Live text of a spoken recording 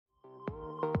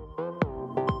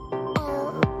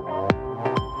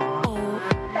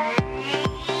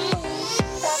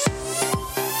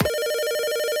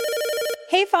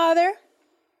father.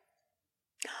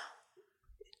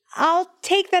 I'll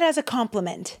take that as a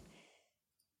compliment.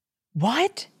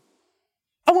 What?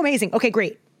 Oh, amazing. Okay,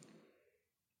 great.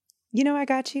 You know I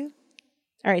got you.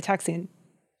 All right, talk soon.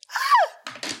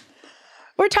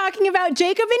 We're talking about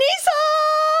Jacob and Esau.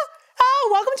 Oh,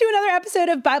 welcome to another episode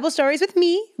of Bible Stories with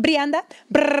me, Brianda.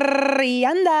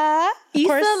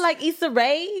 Issa, like Issa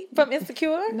Rae from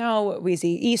Insecure? No,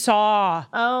 Weezy. Esau.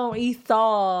 Oh,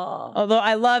 Esau. Although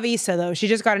I love Issa, though. She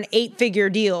just got an 8-figure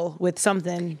deal with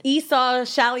something. Esau,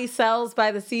 Shally sells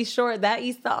by the seashore. That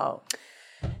Esau.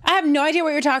 I have no idea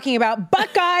what you're talking about.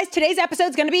 But guys, today's episode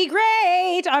is going to be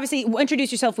great. Obviously,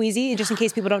 introduce yourself, Weezy, just in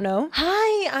case people don't know.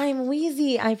 Hi, I'm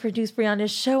Weezy. I produce Brianna's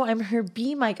show. I'm her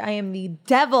B-Mic. I am the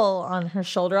devil on her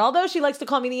shoulder. Although she likes to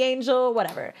call me the angel,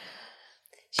 whatever.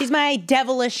 She's my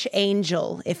devilish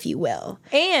angel, if you will.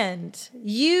 And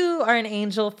you are an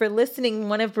angel for listening.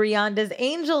 One of Brianna's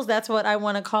angels. That's what I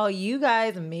want to call you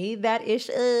guys. Made that ish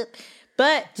up.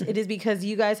 But it is because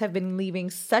you guys have been leaving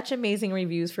such amazing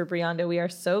reviews for Brianda. We are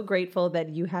so grateful that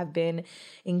you have been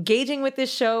engaging with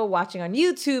this show, watching on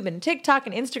YouTube and TikTok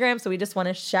and Instagram. So we just want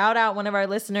to shout out one of our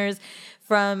listeners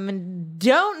from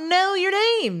Don't Know Your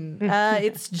Name.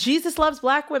 It's Jesus Loves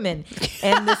Black Women.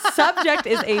 And the subject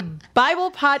is a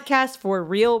Bible podcast for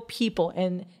real people.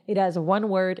 And it has one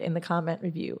word in the comment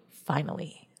review,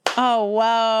 finally. Oh,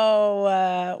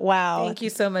 wow. Wow. Thank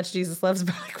you so much, Jesus Loves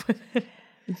Black Women.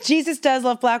 Jesus does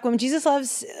love black women. Jesus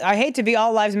loves, I hate to be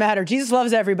all lives matter. Jesus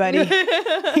loves everybody.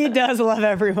 He does love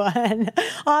everyone.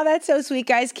 Oh, that's so sweet,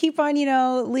 guys. Keep on,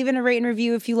 leaving a rate and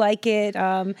review if you like it.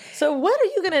 So what are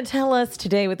you going to tell us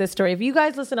today with this story? If you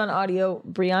guys listen on audio,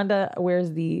 Brianda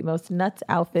wears the most nuts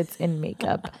outfits in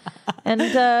makeup. And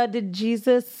did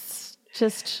Jesus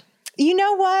just... You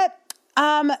know what?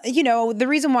 The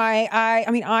reason why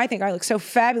I think I look so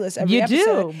fabulous every episode.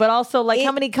 You do, but also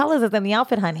how many colors is in the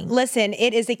outfit, honey? Listen,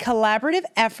 it is a collaborative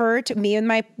effort. Me and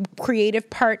my creative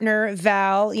partner,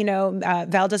 Val,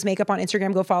 Val does makeup on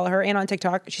Instagram. Go follow her, and on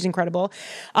TikTok. She's incredible.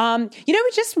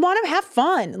 We just want to have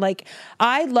fun. Like,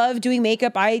 I love doing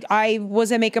makeup. I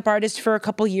was a makeup artist for a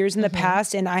couple years in the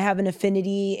past, and I have an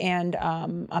affinity and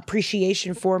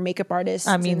appreciation for makeup artists.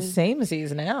 I mean, same as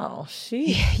he's now.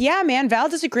 Yeah, man. Val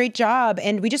does a great job.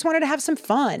 And we just wanted to have some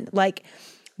fun. Like,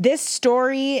 this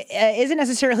story isn't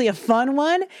necessarily a fun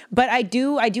one, but I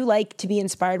do like to be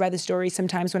inspired by the story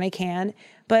sometimes when I can.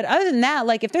 But other than that,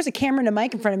 like, if there's a camera and a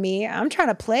mic in front of me, I'm trying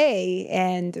to play,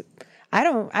 and I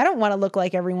don't want to look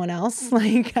like everyone else.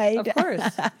 Like, of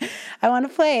course, I want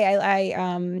to play.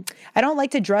 I don't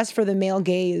like to dress for the male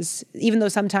gaze, even though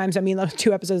sometimes,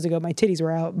 2 episodes ago my titties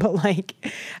were out, but like,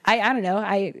 I don't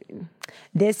know.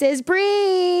 This is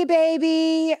Bree,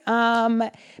 baby.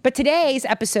 But today's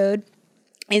episode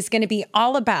is going to be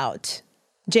all about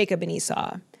Jacob and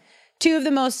Esau, 2 of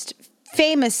the most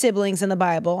famous siblings in the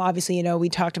Bible. Obviously, we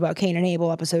talked about Cain and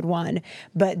Abel, episode 1,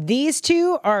 but these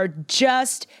 2 are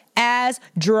just as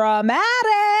dramatic.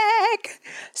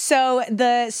 So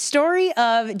the story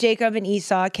of Jacob and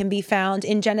Esau can be found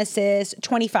in Genesis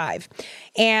 25.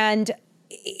 And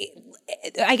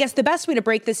I guess the best way to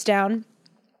break this down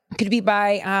could be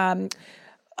by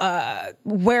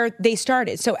where they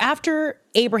started. So after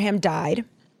Abraham died,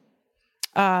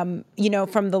 from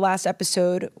the last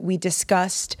episode, we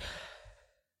discussed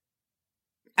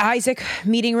Isaac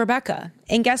meeting Rebecca.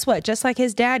 And guess what? Just like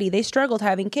his daddy, they struggled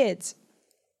having kids.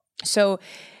 So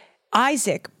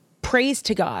Isaac prays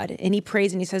to God, and he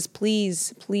prays and he says,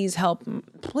 please help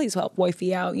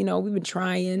wifey out. We've been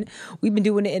trying. We've been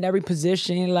doing it in every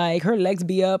position. Like, her legs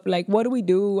be up. Like, what do we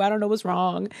do? I don't know what's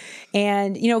wrong.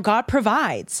 And, God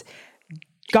provides.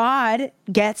 God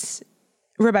gets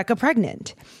Rebecca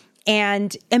pregnant.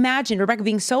 And imagine Rebecca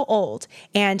being so old,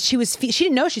 and she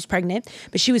didn't know she was pregnant,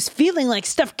 but she was feeling like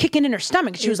stuff kicking in her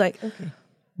stomach. She was like,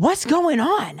 what's going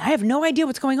on? I have no idea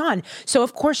what's going on. So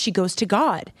of course she goes to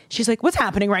God. She's like, what's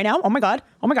happening right now? Oh my God,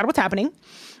 what's happening?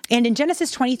 And in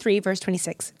Genesis 23, verse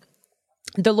 26,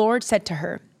 the Lord said to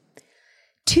her,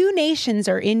 2 nations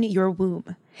are in your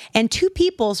womb, and 2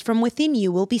 peoples from within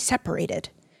you will be separated.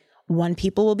 One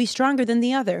people will be stronger than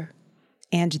the other,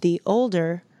 and the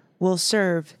older will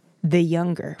serve the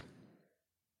younger.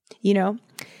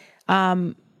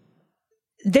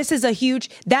 This is a huge,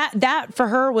 that for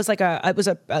her was like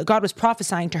God was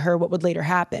prophesying to her what would later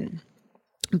happen.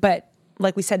 But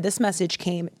like we said, this message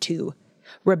came to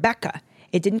Rebecca.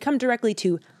 It didn't come directly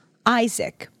to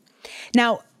Isaac.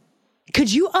 Now,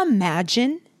 could you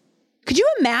imagine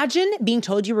being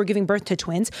told you were giving birth to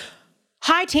twins?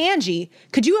 Hi, Tangi.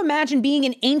 Could you imagine being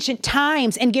in ancient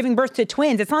times and giving birth to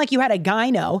twins? It's not like you had a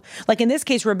gyno. Like in this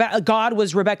case, God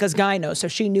was Rebecca's gyno, so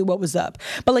she knew what was up.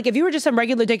 But like if you were just some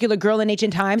regular girl in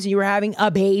ancient times and you were having a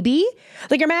baby,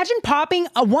 like imagine popping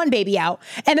one baby out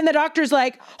and then the doctor's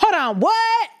like, hold on,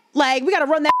 what? Like we got to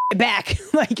run that back.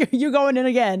 Like you're going in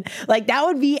again. Like that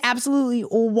would be absolutely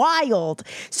wild.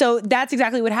 So that's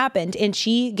exactly what happened. And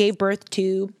she gave birth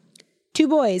to 2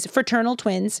 boys, fraternal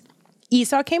twins.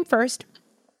 Esau came first.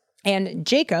 And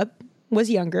Jacob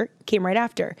was younger, came right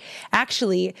after.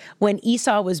 Actually, when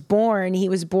Esau was born, he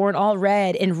was born all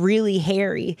red and really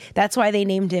hairy. That's why they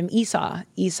named him Esau.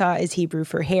 Esau is Hebrew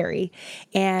for hairy.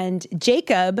 And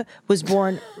Jacob was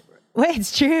born... Wait,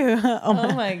 it's true.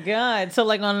 Oh my God. So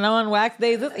like on non-wax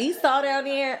days, it's Esau down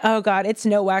here. Oh God, it's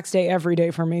no wax day every day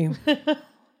for me.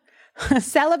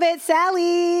 Celibate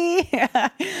Sally.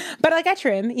 But like I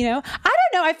trim, I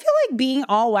don't know. I feel like being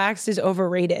all waxed is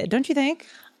overrated. Don't you think?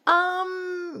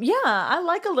 Yeah, I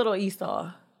like a little Esau.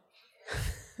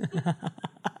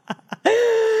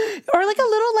 Or like a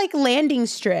little like landing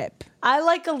strip. I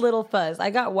like a little fuzz. I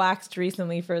got waxed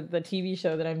recently for the TV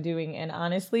show that I'm doing. And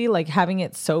honestly, like having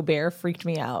it so bare freaked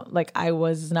me out. Like I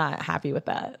was not happy with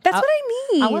that. What I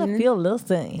mean. I want to feel a little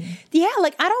thing. Yeah,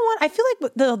 like I feel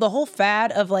like the whole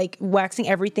fad of like waxing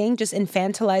everything just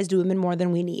infantilized women more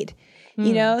than we need.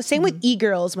 Same with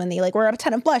e-girls when they like wear a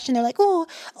ton of blush and they're like, oh,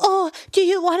 do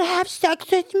you want to have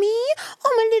sex with me?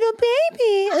 Oh, my little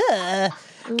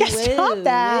baby. Guess stop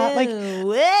that. Like,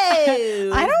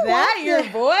 whoa, I don't want your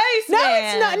voice. No, man?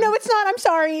 it's not. No, it's not. I'm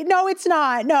sorry. No, it's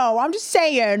not. No, I'm just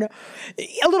saying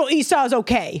a little Esau is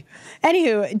okay.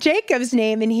 Anywho, Jacob's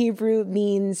name in Hebrew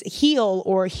means heel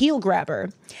or heel grabber,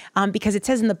 because it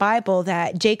says in the Bible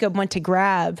that Jacob went to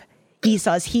grab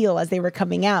Esau's heel as they were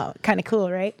coming out. Kind of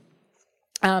cool, right?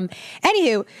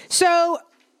 Anywho, so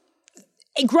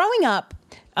growing up,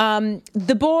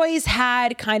 the boys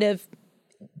had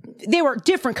they were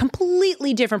different,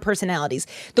 completely different personalities.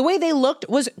 The way they looked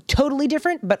was totally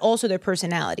different, but also their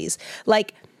personalities.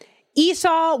 Like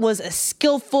Esau was a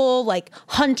skillful, like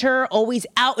hunter, always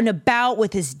out and about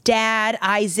with his dad,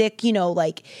 Isaac,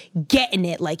 like getting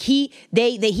it. Like he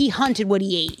hunted what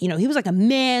he ate. He was like a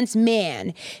man's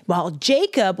man. While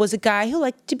Jacob was a guy who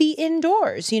liked to be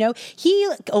indoors. He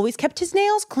always kept his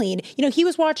nails clean. He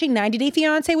was watching 90 Day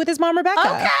Fiance with his mom, Rebecca.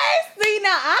 Okay, see now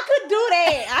I could do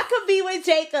that. I could be with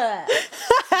Jacob.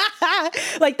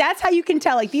 Like that's how you can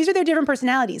tell. Like these are their different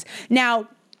personalities. Now,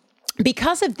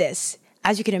 because of this,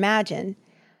 as you can imagine,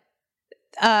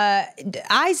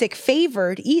 Isaac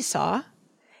favored Esau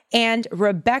and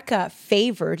Rebecca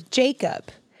favored Jacob.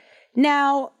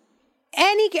 Now,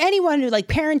 anyone who like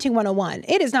parenting 101,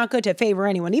 it is not good to favor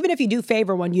anyone. Even if you do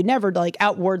favor one, you never like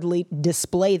outwardly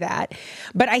display that.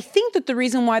 But I think that the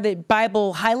reason why the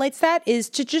Bible highlights that is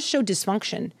to just show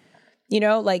dysfunction.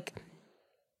 Like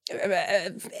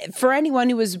for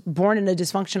anyone who was born in a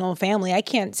dysfunctional family, I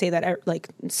can't say that like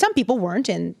some people weren't,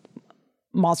 and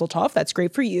Mazel tov, that's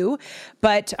great for you.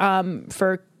 But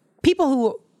for people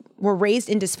who were raised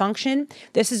in dysfunction,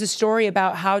 this is a story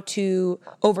about how to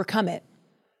overcome it.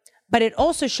 But it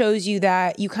also shows you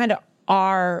that you kind of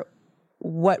are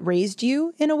what raised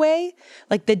you in a way.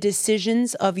 Like the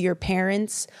decisions of your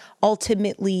parents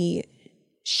ultimately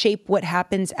shape what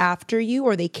happens after you,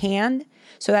 or they can.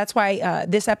 So that's why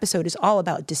this episode is all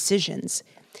about decisions.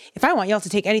 If I want y'all to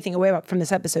take anything away from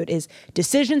this episode is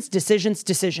decisions, decisions,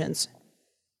 decisions.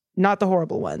 Not the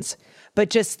horrible ones, but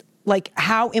just like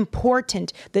how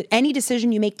important that any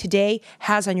decision you make today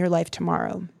has on your life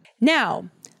tomorrow. Now,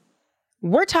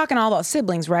 we're talking all about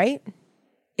siblings, right?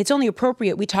 It's only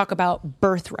appropriate we talk about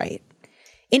birthright.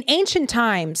 In ancient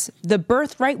times, the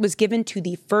birthright was given to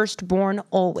the firstborn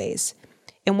always.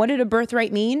 And what did a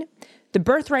birthright mean? The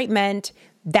birthright meant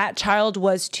that child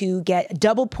was to get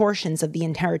double portions of the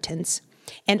inheritance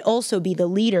and also be the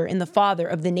leader and the father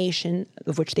of the nation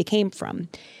of which they came from.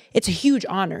 It's a huge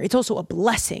honor. It's also a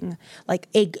blessing. Like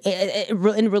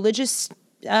in religious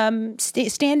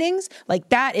standings, like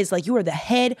that is like you are the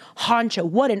head honcho.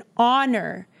 What an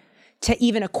honor to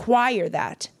even acquire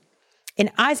that. And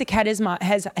Isaac had his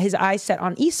eyes set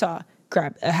on Esau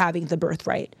having the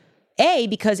birthright.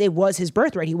 Because it was his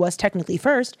birthright. He was technically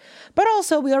first, but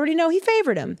also we already know he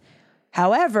favored him.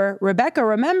 However, Rebecca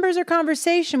remembers her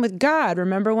conversation with God.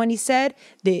 Remember when he said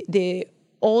the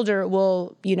older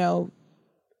will,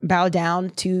 bow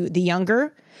down to the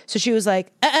younger? So she was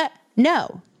like,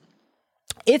 no,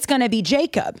 it's going to be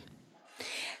Jacob.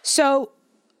 So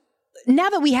now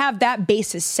that we have that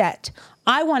basis set,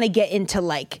 I want to get into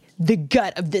like the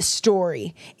gut of this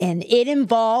story, and it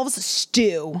involves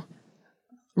stew,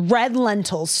 red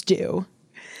lentil stew.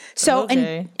 So,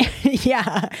 Okay. and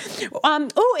yeah.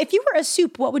 Oh, if you were a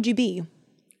soup, what would you be?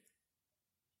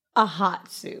 A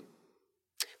hot soup.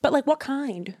 But like what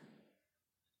kind?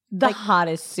 The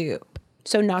hottest soup.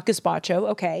 So not gazpacho,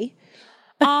 okay.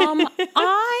 I'd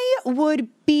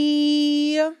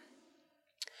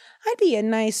be a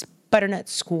nice butternut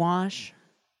squash.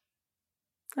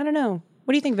 I don't know.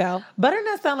 What do you think, Val?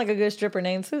 Butternut sound like a good stripper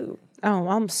name too.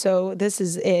 Oh, this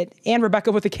is it. And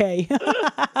Rebecca with a K.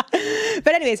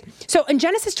 But anyways, so in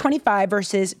Genesis 25,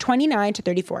 verses 29 to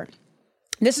 34,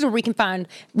 this is where we can find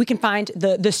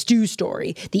the stew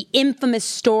story, the infamous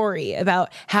story about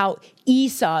how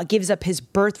Esau gives up his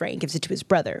birthright and gives it to his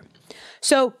brother.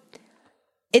 So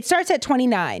it starts at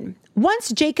 29.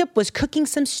 Once Jacob was cooking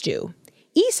some stew,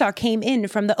 Esau came in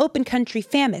from the open country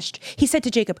famished. He said to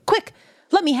Jacob, "Quick,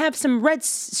 let me have some red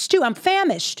stew. I'm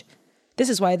famished." This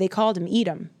is why they called him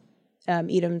Edom.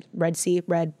 Edom, Red Sea,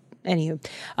 red, anywho.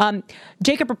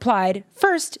 Jacob replied,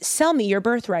 "First, sell me your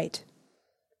birthright."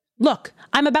 "Look,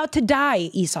 I'm about to die,"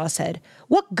 Esau said.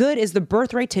 "What good is the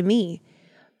birthright to me?"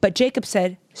 But Jacob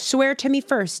said, "Swear to me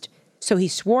first." So he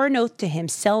swore an oath to him,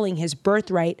 selling his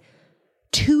birthright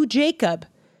to Jacob.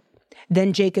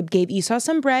 Then Jacob gave Esau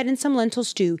some bread and some lentil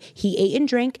stew. He ate and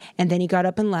drank, and then he got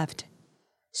up and left.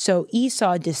 So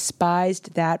Esau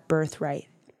despised that birthright.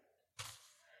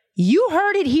 You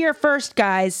heard it here first,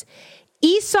 guys.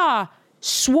 Esau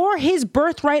swore his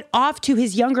birthright off to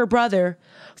his younger brother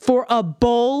for a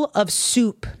bowl of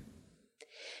soup.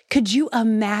 Could you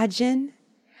imagine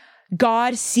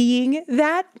God seeing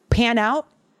that pan out?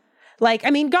 Like,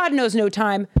 I mean, God knows no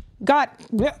time. God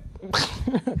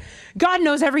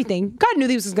knows everything. God knew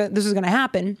this was going to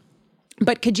happen.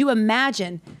 But could you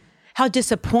imagine how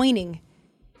disappointing?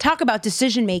 Talk about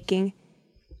decision making.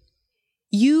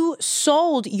 You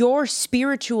sold your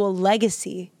spiritual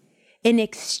legacy in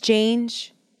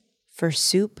exchange for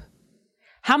soup.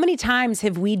 How many times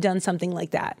have we done something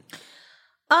like that?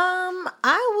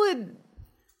 I would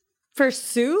for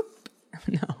soup.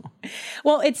 No.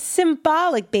 Well, it's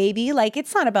symbolic, baby. Like,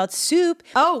 it's not about soup.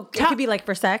 Oh, it could be like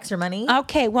for sex or money.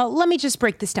 Okay, well, let me just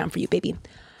break this down for you, baby.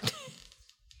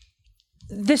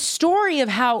 The story of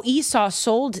how Esau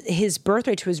sold his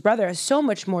birthright to his brother is so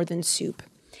much more than soup.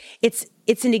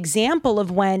 It's an example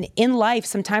of when in life,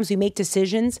 sometimes we make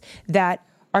decisions that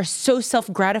are so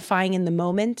self-gratifying in the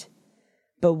moment,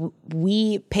 but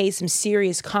we pay some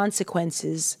serious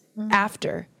consequences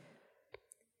after.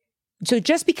 So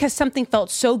just because something felt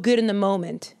so good in the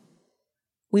moment,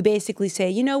 we basically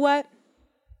say, you know what?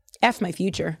 F my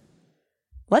future.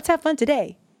 Let's have fun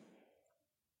today.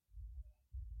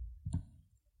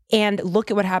 And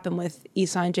look at what happened with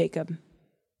Esau and Jacob.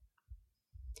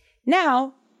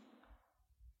 Now,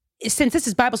 since this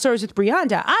is Bible Stories with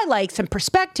Brianda, I like some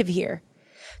perspective here.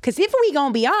 Because if we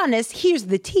gonna be honest, here's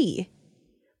the tea.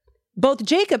 Both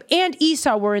Jacob and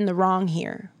Esau were in the wrong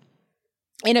here.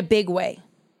 In a big way.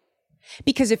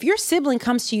 Because if your sibling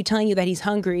comes to you telling you that he's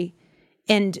hungry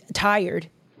and tired,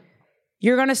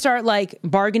 you're gonna start like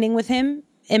bargaining with him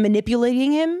and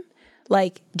manipulating him.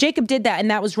 Like Jacob did that, and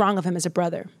that was wrong of him as a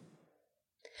brother.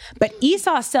 But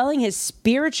Esau selling his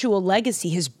spiritual legacy,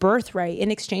 his birthright, in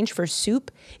exchange for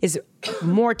soup is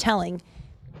more telling.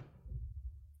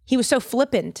 He was so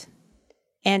flippant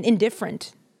and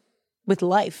indifferent with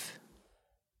life.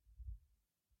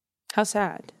 How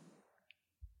sad.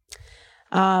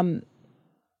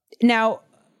 Now,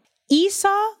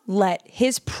 Esau let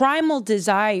his primal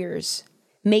desires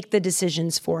make the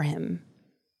decisions for him.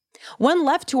 When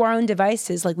left to our own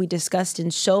devices, like we discussed in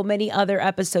so many other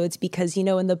episodes, because, you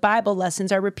know, in the Bible,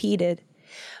 lessons are repeated.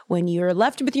 When you're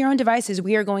left with your own devices,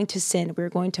 we are going to sin. We're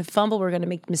going to fumble. We're going to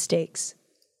make mistakes.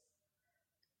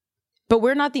 But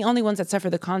we're not the only ones that suffer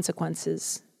the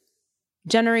consequences.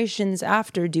 Generations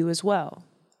after do as well.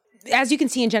 As you can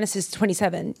see in Genesis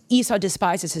 27, Esau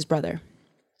despises his brother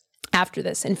after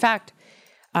this. In fact,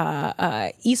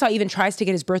 Esau even tries to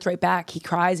get his birthright back. He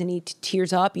cries and he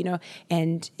tears up, you know,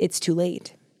 and it's too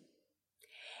late.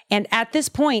 And at this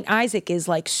point, Isaac is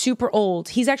like super old.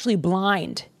 He's actually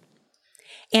blind.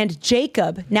 And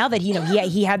Jacob, now that, you know,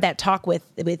 he had that talk with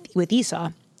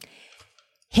Esau,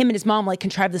 him and his mom like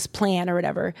contrived this plan or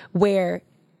whatever, where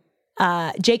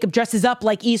Jacob dresses up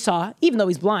like Esau, even though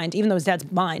he's blind, even though his dad's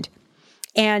blind.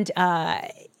 And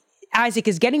Isaac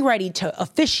is getting ready to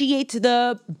officiate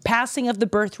the passing of the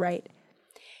birthright.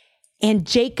 And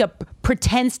Jacob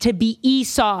pretends to be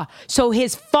Esau. So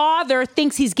his father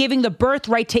thinks he's giving the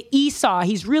birthright to Esau.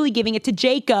 He's really giving it to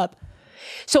Jacob.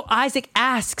 So Isaac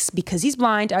asks, because he's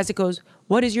blind, Isaac goes,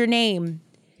 "What is your name?"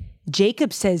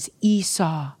 Jacob says,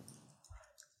 "Esau."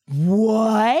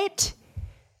 What?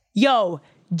 Yo,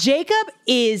 Jacob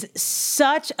is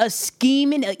such a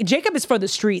scheming. Jacob is for the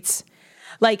streets.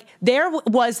 Like there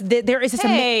is this.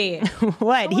 Hey,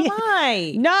 What?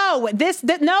 why? No,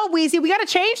 no, Weezy, we got to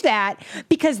change that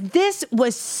because this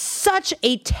was such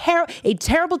a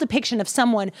terrible depiction of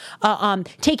someone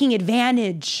taking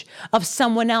advantage of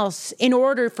someone else in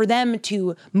order for them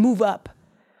to move up.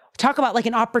 Talk about like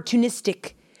an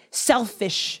opportunistic,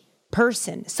 selfish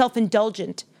person,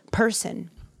 self-indulgent person.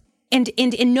 And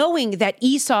in knowing that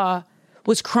Esau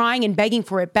was crying and begging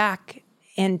for it back,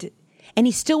 and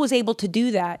he still was able to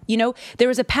do that. You know, there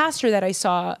was a pastor that I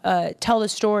saw tell the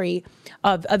story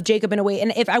of Jacob in a way,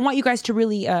 and if I want you guys to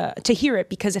really to hear it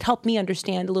because it helped me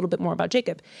understand a little bit more about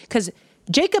Jacob, because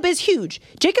Jacob is huge.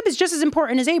 Jacob is just as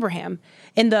important as Abraham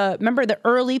in remember the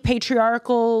early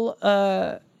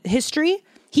patriarchal history.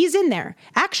 He's in there.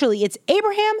 Actually, it's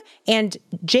Abraham and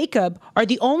Jacob are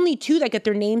the only two that get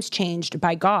their names changed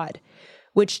by God,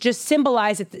 which just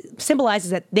symbolizes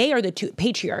that they are the two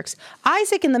patriarchs.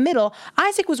 Isaac in the middle,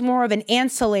 Isaac was more of an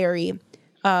ancillary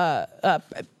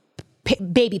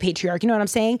baby patriarch. You know what I'm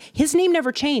saying? His name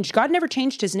never changed. God never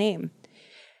changed his name.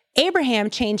 Abraham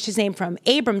changed his name from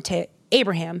Abram to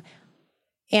Abraham.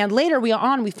 And later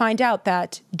we find out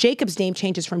that Jacob's name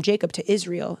changes from Jacob to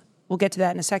Israel. We'll get to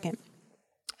that in a second.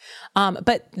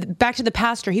 But back to the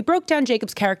pastor, he broke down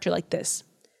Jacob's character like this.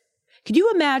 Could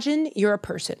you imagine you're a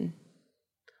person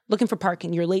looking for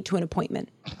parking, you're late to an appointment.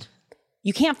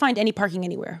 You can't find any parking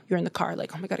anywhere. You're in the car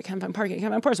like, oh my God, I can't find parking. I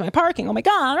can't find my parking. Oh my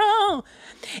God. Oh.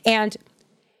 And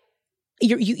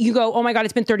you go, oh my God,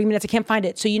 it's been 30 minutes. I can't find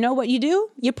it. So you know what you do?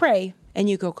 You pray and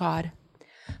you go, God,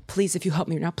 please, if you help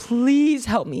me right now, please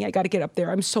help me. I got to get up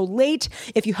there. I'm so late.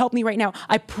 If you help me right now,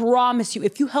 I promise you,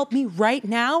 if you help me right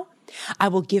now, I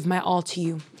will give my all to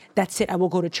you. That's it. I will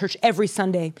go to church every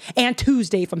Sunday and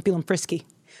Tuesday if I'm feeling frisky.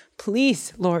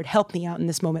 Please, Lord, help me out in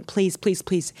this moment. Please, please,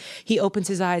 please. He opens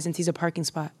his eyes and sees a parking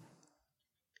spot.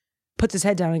 Puts his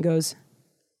head down and goes,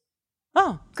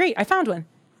 oh, great, I found one.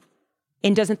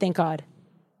 And doesn't thank God.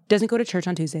 Doesn't go to church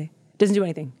on Tuesday. Doesn't do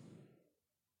anything.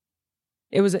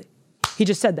 He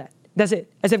just said that. That's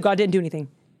it. As if God didn't do anything.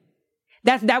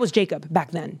 That was Jacob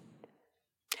back then.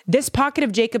 This pocket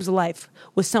of Jacob's life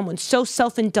was someone so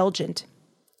self-indulgent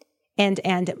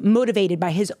and motivated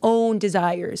by his own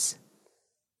desires,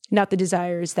 not the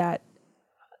desires that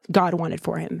God wanted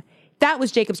for him. That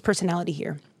was Jacob's personality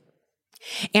here.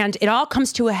 And it all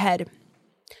comes to a head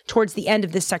towards the end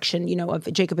of this section,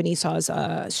 of Jacob and Esau's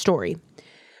story,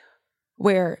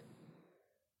 where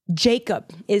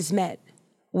Jacob is met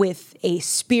with a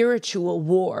spiritual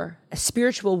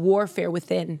warfare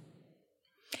within.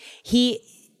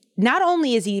 Not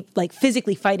only is he like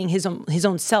physically fighting his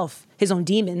own self, his own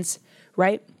demons,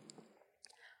 right?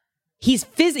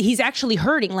 He's actually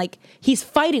hurting, like he's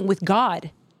fighting with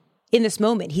God in this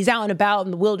moment. He's out and about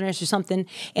in the wilderness or something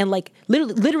and like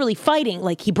literally fighting,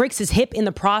 like he breaks his hip in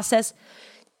the process.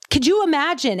 Could you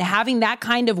imagine having that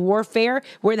kind of warfare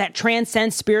where that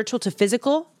transcends spiritual to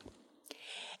physical?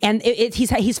 And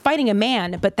he's fighting a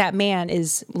man, but that man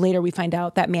is, later we find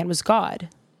out, that man was God.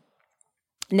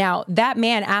 Now, that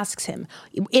man asks him,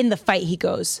 in the fight, he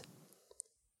goes,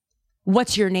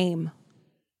 what's your name?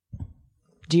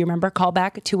 Do you remember? Call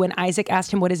back to when Isaac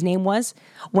asked him what his name was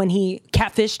when he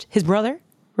catfished his brother.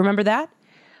 Remember that?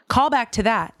 Call back to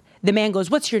that. The man goes,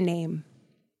 what's your name?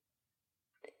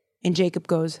 And Jacob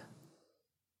goes,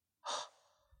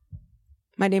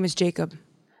 my name is Jacob,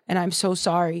 and I'm so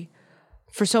sorry.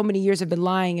 For so many years, I've been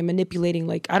lying and manipulating.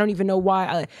 Like, I don't even know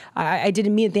why. I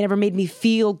didn't mean it. They never made me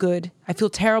feel good. I feel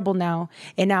terrible now.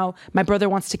 And now my brother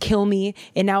wants to kill me.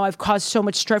 And now I've caused so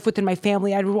much strife within my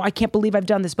family. I can't believe I've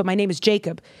done this, but my name is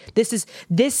Jacob. This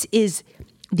is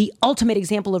the ultimate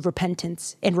example of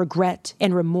repentance and regret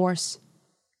and remorse.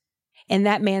 And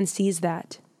that man sees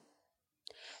that.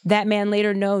 That man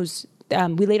later knows,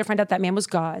 we later find out that man was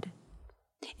God.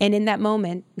 And in that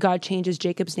moment, God changes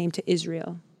Jacob's name to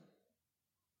Israel.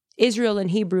 Israel in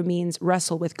Hebrew means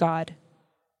wrestle with God.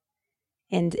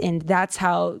 And that's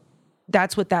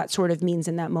what that sort of means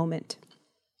in that moment.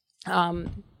 The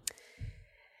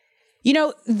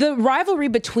rivalry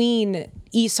between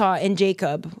Esau and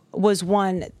Jacob was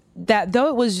one that, though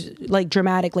it was like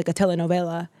dramatic, like a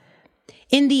telenovela,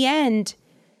 in the end,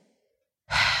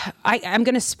 I'm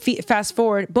going to fast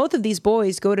forward. Both of these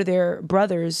boys go to their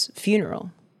brother's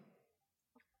funeral.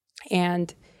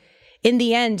 And in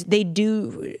the end, they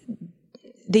do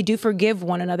forgive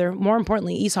one another. More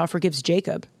importantly, Esau forgives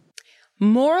Jacob.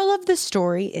 Moral of the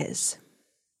story is,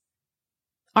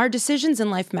 our decisions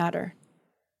in life matter.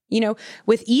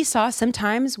 With Esau,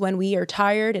 sometimes when we are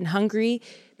tired and hungry,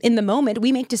 in the moment,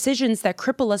 we make decisions that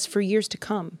cripple us for years to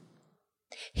come.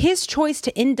 His choice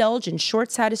to indulge in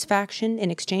short satisfaction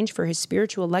in exchange for his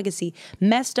spiritual legacy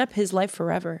messed up his life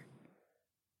forever.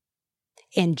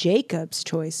 And Jacob's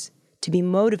choice to be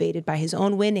motivated by his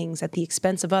own winnings at the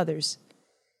expense of others,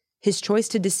 his choice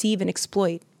to deceive and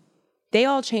exploit, they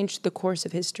all changed the course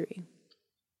of history.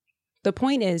 The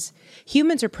point is,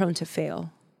 humans are prone to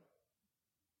fail.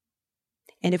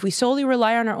 And if we solely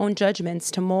rely on our own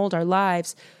judgments to mold our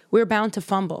lives, we're bound to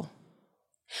fumble.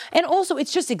 And also,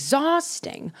 it's just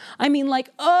exhausting. I mean, like,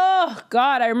 oh,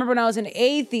 God, I remember when I was an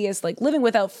atheist, like, living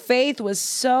without faith was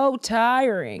so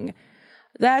tiring.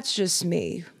 That's just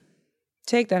me.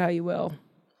 Take that how you will.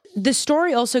 The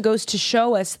story also goes to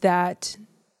show us that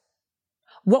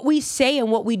what we say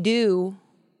and what we do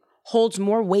holds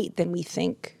more weight than we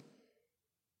think.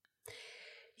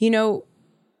 You know,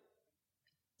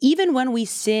 even when we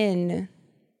sin,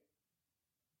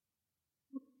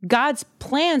 God's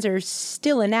plans are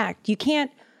still in act. You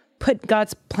can't put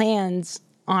God's plans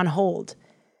on hold.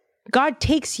 God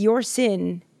takes your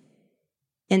sin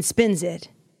and spins it.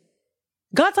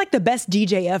 God's like the best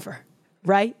DJ ever,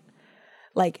 right?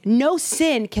 Like, no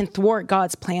sin can thwart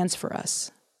God's plans for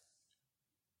us.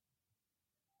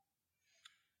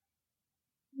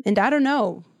 And I don't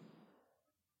know.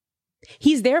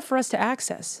 He's there for us to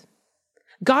access.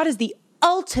 God is the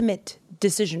ultimate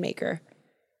decision maker.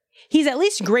 He's at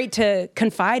least great to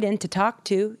confide in, to talk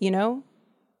to, you know?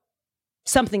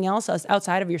 Something else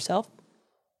outside of yourself.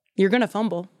 You're going to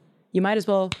fumble. You might as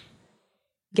well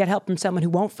get help from someone who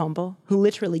won't fumble, who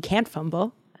literally can't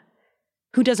fumble,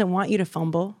 who doesn't want you to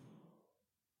fumble.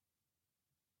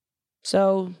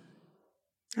 So,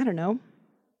 I don't know.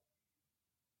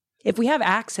 If we have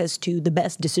access to the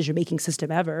best decision-making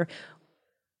system ever,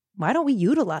 why don't we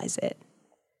utilize it?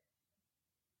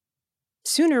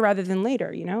 Sooner rather than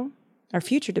later, you know? Our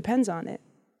future depends on it.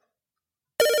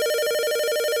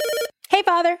 Hey,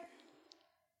 Father.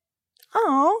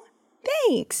 Oh,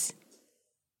 thanks.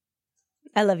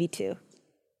 I love you too.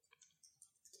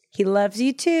 He loves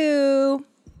you too.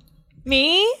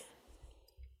 Me?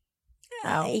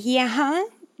 Yeah, huh?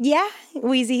 Yeah,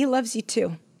 Wheezy, he loves you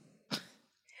too.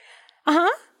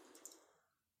 Uh-huh.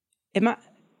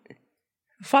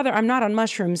 Father, I'm not on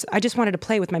mushrooms. I just wanted to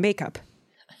play with my makeup.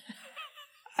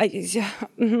 Yeah.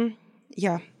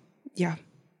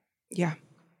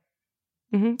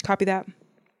 Copy that.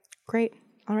 Great.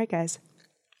 All right, guys.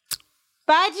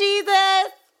 Bye,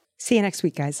 Jesus. See you next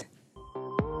week, guys.